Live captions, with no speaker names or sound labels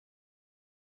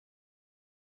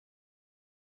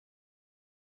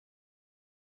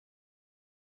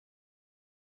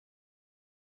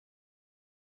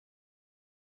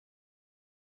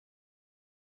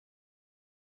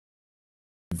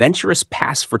adventurous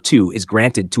pass for two is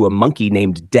granted to a monkey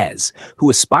named Des, who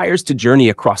aspires to journey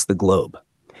across the globe.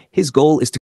 His goal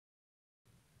is to...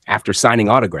 After signing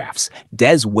autographs,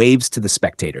 Des waves to the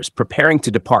spectators, preparing to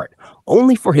depart,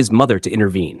 only for his mother to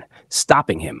intervene,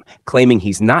 stopping him, claiming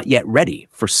he's not yet ready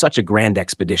for such a grand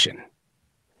expedition.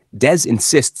 Des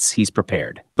insists he's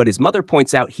prepared, but his mother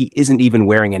points out he isn't even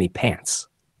wearing any pants.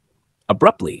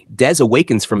 Abruptly, Des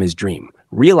awakens from his dream,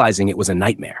 realizing it was a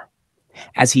nightmare.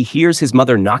 As he hears his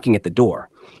mother knocking at the door,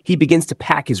 he begins to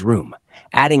pack his room,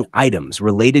 adding items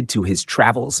related to his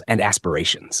travels and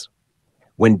aspirations.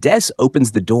 When Des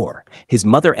opens the door, his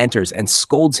mother enters and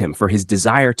scolds him for his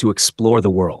desire to explore the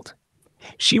world.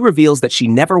 She reveals that she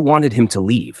never wanted him to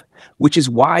leave, which is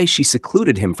why she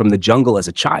secluded him from the jungle as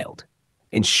a child,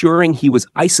 ensuring he was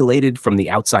isolated from the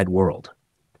outside world.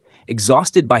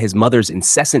 Exhausted by his mother's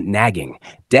incessant nagging,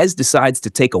 Des decides to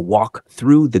take a walk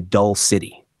through the dull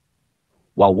city.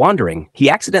 While wandering, he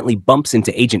accidentally bumps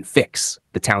into Agent Fix,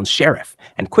 the town's sheriff,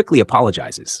 and quickly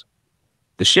apologizes.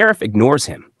 The sheriff ignores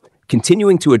him,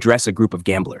 continuing to address a group of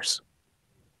gamblers.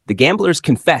 The gamblers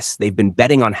confess they've been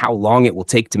betting on how long it will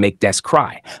take to make Des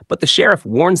cry, but the sheriff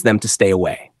warns them to stay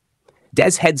away.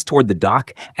 Des heads toward the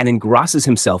dock and engrosses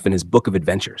himself in his book of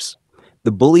adventures.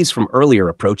 The bullies from earlier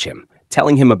approach him,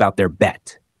 telling him about their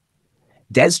bet.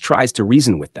 Des tries to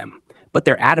reason with them, but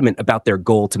they're adamant about their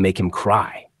goal to make him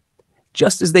cry.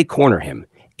 Just as they corner him,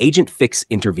 Agent Fix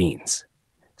intervenes.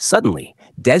 Suddenly,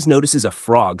 Des notices a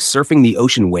frog surfing the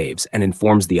ocean waves and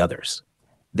informs the others.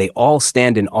 They all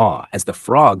stand in awe as the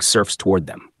frog surfs toward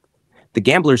them. The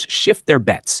gamblers shift their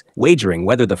bets, wagering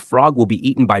whether the frog will be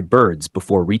eaten by birds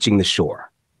before reaching the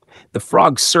shore. The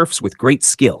frog surfs with great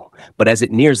skill, but as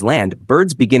it nears land,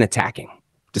 birds begin attacking.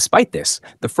 Despite this,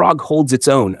 the frog holds its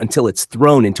own until it's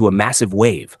thrown into a massive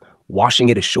wave, washing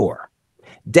it ashore.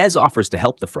 Des offers to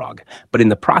help the frog, but in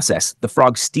the process, the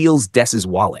frog steals Des's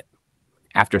wallet.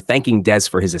 After thanking Des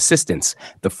for his assistance,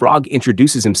 the frog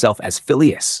introduces himself as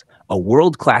Phileas, a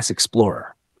world-class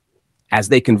explorer. As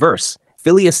they converse,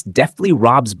 Phileas deftly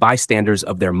robs bystanders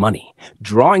of their money,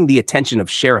 drawing the attention of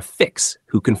Sheriff Fix,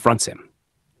 who confronts him.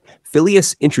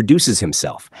 Phileas introduces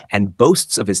himself and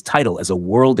boasts of his title as a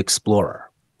world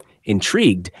explorer.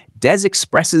 Intrigued, Des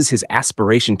expresses his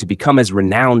aspiration to become as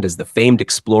renowned as the famed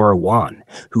explorer Juan,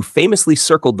 who famously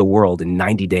circled the world in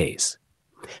 90 days.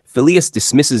 Phileas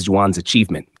dismisses Juan's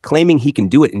achievement, claiming he can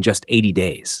do it in just 80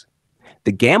 days.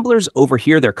 The gamblers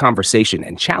overhear their conversation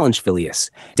and challenge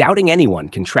Phileas, doubting anyone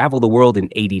can travel the world in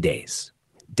 80 days.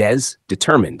 Des,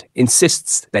 determined,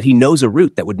 insists that he knows a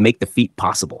route that would make the feat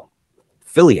possible.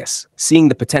 Phileas, seeing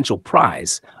the potential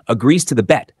prize, agrees to the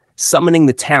bet, summoning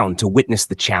the town to witness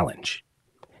the challenge.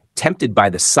 Tempted by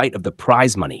the sight of the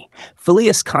prize money,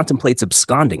 Phileas contemplates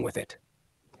absconding with it.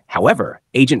 However,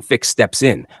 Agent Fix steps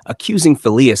in, accusing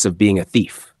Phileas of being a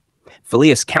thief.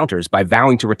 Phileas counters by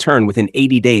vowing to return within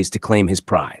 80 days to claim his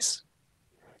prize.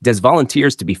 Des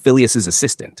volunteers to be Phileas's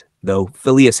assistant, though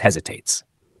Phileas hesitates.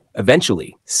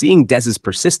 Eventually, seeing Des's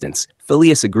persistence,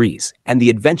 Phileas agrees, and the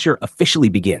adventure officially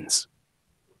begins.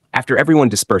 After everyone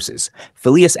disperses,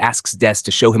 Phileas asks Des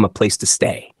to show him a place to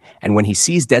stay, and when he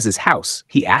sees Des's house,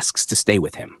 he asks to stay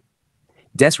with him.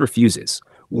 Des refuses,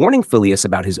 warning Phileas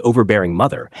about his overbearing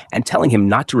mother and telling him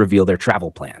not to reveal their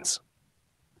travel plans.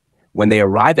 When they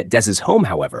arrive at Des's home,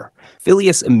 however,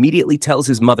 Phileas immediately tells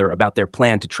his mother about their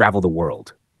plan to travel the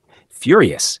world.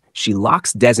 Furious, she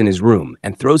locks Des in his room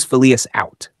and throws Phileas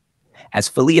out. As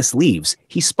Phileas leaves,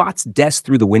 he spots Des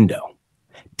through the window.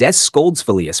 Des scolds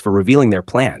Phileas for revealing their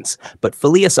plans, but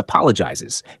Phileas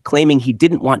apologizes, claiming he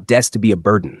didn't want Des to be a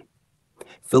burden.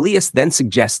 Phileas then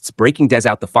suggests breaking Des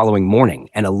out the following morning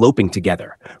and eloping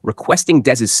together, requesting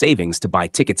Des's savings to buy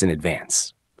tickets in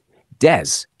advance.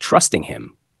 Des, trusting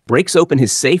him, breaks open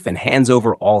his safe and hands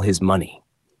over all his money.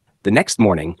 The next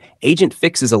morning, Agent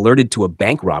Fix is alerted to a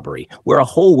bank robbery where a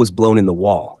hole was blown in the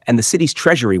wall and the city's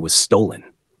treasury was stolen.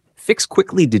 Fix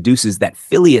quickly deduces that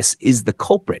Phileas is the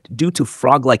culprit due to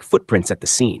frog-like footprints at the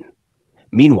scene.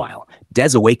 Meanwhile,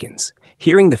 Des awakens,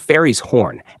 hearing the ferry's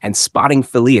horn and spotting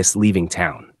Phileas leaving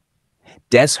town.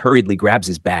 Des hurriedly grabs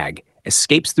his bag,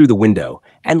 escapes through the window,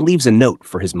 and leaves a note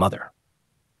for his mother.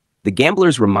 The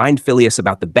gamblers remind Phileas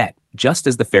about the bet just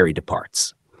as the ferry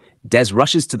departs. Des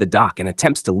rushes to the dock and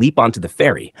attempts to leap onto the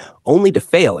ferry, only to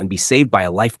fail and be saved by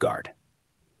a lifeguard.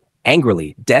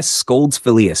 Angrily, Des scolds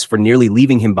Phileas for nearly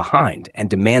leaving him behind and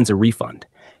demands a refund.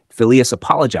 Phileas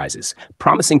apologizes,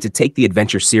 promising to take the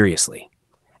adventure seriously.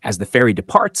 As the ferry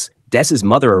departs, Des's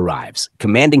mother arrives,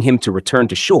 commanding him to return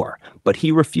to shore, but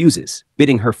he refuses,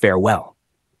 bidding her farewell.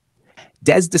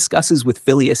 Des discusses with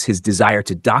Phileas his desire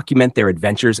to document their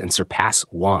adventures and surpass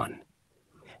Juan.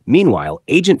 Meanwhile,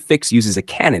 Agent Fix uses a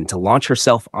cannon to launch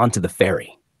herself onto the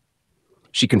ferry.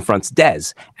 She confronts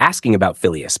Des, asking about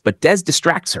Phileas, but Des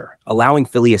distracts her, allowing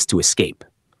Phileas to escape.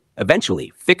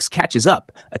 Eventually, Fix catches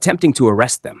up, attempting to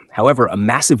arrest them. However, a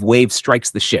massive wave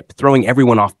strikes the ship, throwing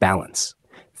everyone off balance.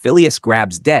 Phileas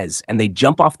grabs Des, and they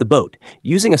jump off the boat,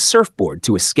 using a surfboard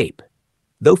to escape.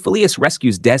 Though Phileas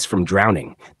rescues Des from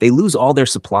drowning, they lose all their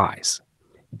supplies.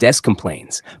 Des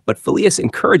complains, but Phileas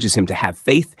encourages him to have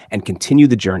faith and continue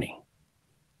the journey.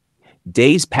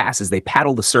 Days pass as they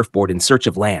paddle the surfboard in search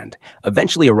of land,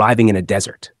 eventually arriving in a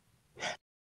desert.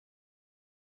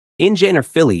 Ingenuer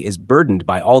Philly is burdened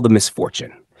by all the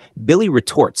misfortune. Billy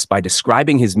retorts by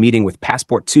describing his meeting with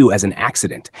Passport 2 as an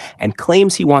accident and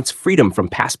claims he wants freedom from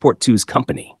Passport 2's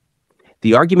company.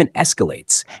 The argument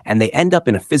escalates, and they end up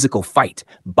in a physical fight,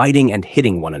 biting and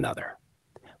hitting one another.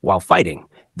 While fighting,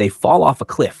 they fall off a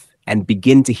cliff and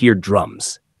begin to hear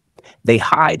drums. They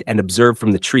hide and observe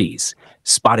from the trees,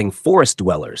 spotting forest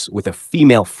dwellers with a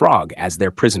female frog as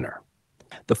their prisoner.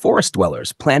 The forest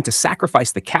dwellers plan to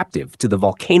sacrifice the captive to the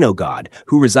volcano god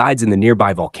who resides in the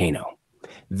nearby volcano.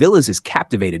 Villas is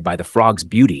captivated by the frog's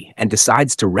beauty and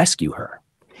decides to rescue her.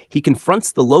 He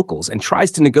confronts the locals and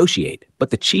tries to negotiate, but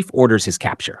the chief orders his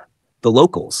capture. The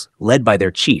locals, led by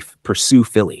their chief, pursue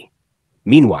Philly.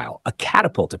 Meanwhile, a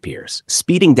catapult appears,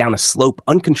 speeding down a slope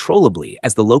uncontrollably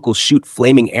as the locals shoot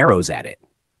flaming arrows at it.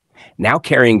 Now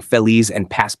carrying Feliz and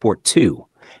Passport 2,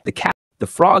 the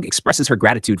frog expresses her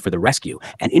gratitude for the rescue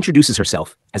and introduces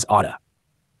herself as Ada.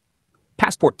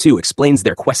 Passport 2 explains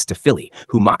their quest to Philly,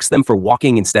 who mocks them for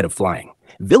walking instead of flying.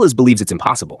 Villas believes it's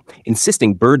impossible,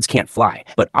 insisting birds can't fly,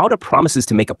 but Ada promises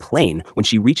to make a plane when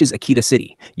she reaches Akita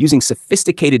City, using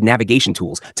sophisticated navigation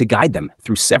tools to guide them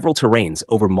through several terrains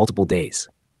over multiple days.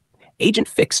 Agent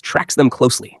Fix tracks them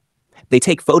closely. They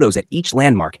take photos at each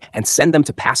landmark and send them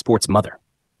to Passport's mother.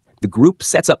 The group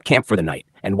sets up camp for the night,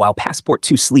 and while Passport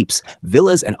 2 sleeps,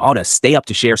 Villas and Ada stay up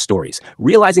to share stories,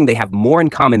 realizing they have more in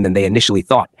common than they initially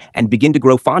thought, and begin to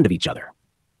grow fond of each other.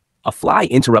 A fly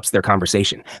interrupts their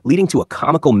conversation, leading to a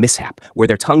comical mishap where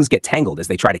their tongues get tangled as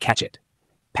they try to catch it.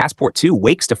 Passport 2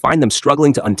 wakes to find them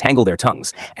struggling to untangle their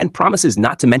tongues, and promises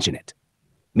not to mention it.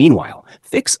 Meanwhile,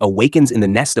 Fix awakens in the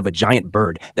nest of a giant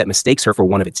bird that mistakes her for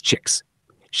one of its chicks.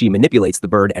 She manipulates the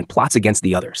bird and plots against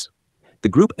the others. The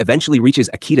group eventually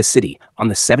reaches Akita City on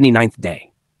the 79th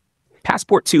day.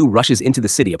 Passport 2 rushes into the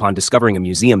city upon discovering a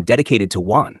museum dedicated to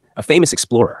Juan, a famous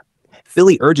explorer.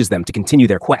 Philly urges them to continue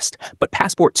their quest, but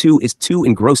Passport 2 is too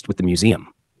engrossed with the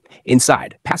museum.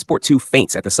 Inside, Passport 2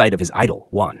 faints at the sight of his idol,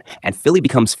 Juan, and Philly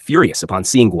becomes furious upon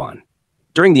seeing Juan.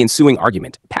 During the ensuing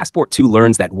argument, Passport 2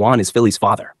 learns that Juan is Philly's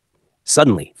father.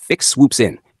 Suddenly, Fix swoops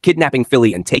in, kidnapping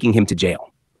Philly and taking him to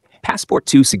jail. Passport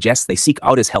 2 suggests they seek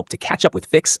Ada's help to catch up with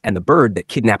Fix and the bird that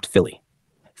kidnapped Philly.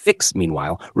 Fix,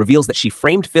 meanwhile, reveals that she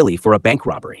framed Philly for a bank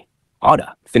robbery.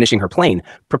 Ada, finishing her plane,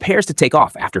 prepares to take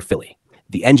off after Philly.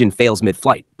 The engine fails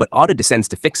mid-flight, but Ada descends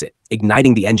to fix it,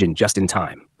 igniting the engine just in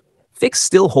time. Fix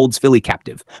still holds Philly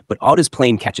captive, but Ada's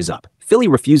plane catches up. Philly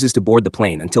refuses to board the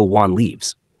plane until Juan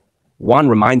leaves. Juan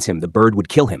reminds him the bird would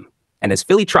kill him, and as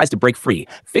Philly tries to break free,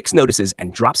 Fix notices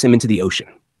and drops him into the ocean.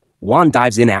 Juan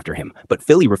dives in after him, but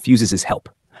Philly refuses his help.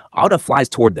 Ada flies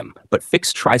toward them, but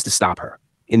Fix tries to stop her.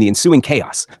 In the ensuing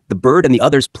chaos, the bird and the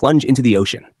others plunge into the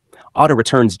ocean. Ada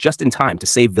returns just in time to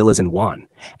save Villas and Juan,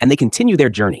 and they continue their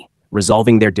journey,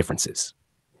 resolving their differences.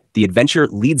 The adventure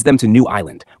leads them to New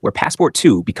Island, where Passport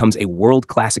 2 becomes a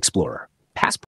world-class explorer. Passport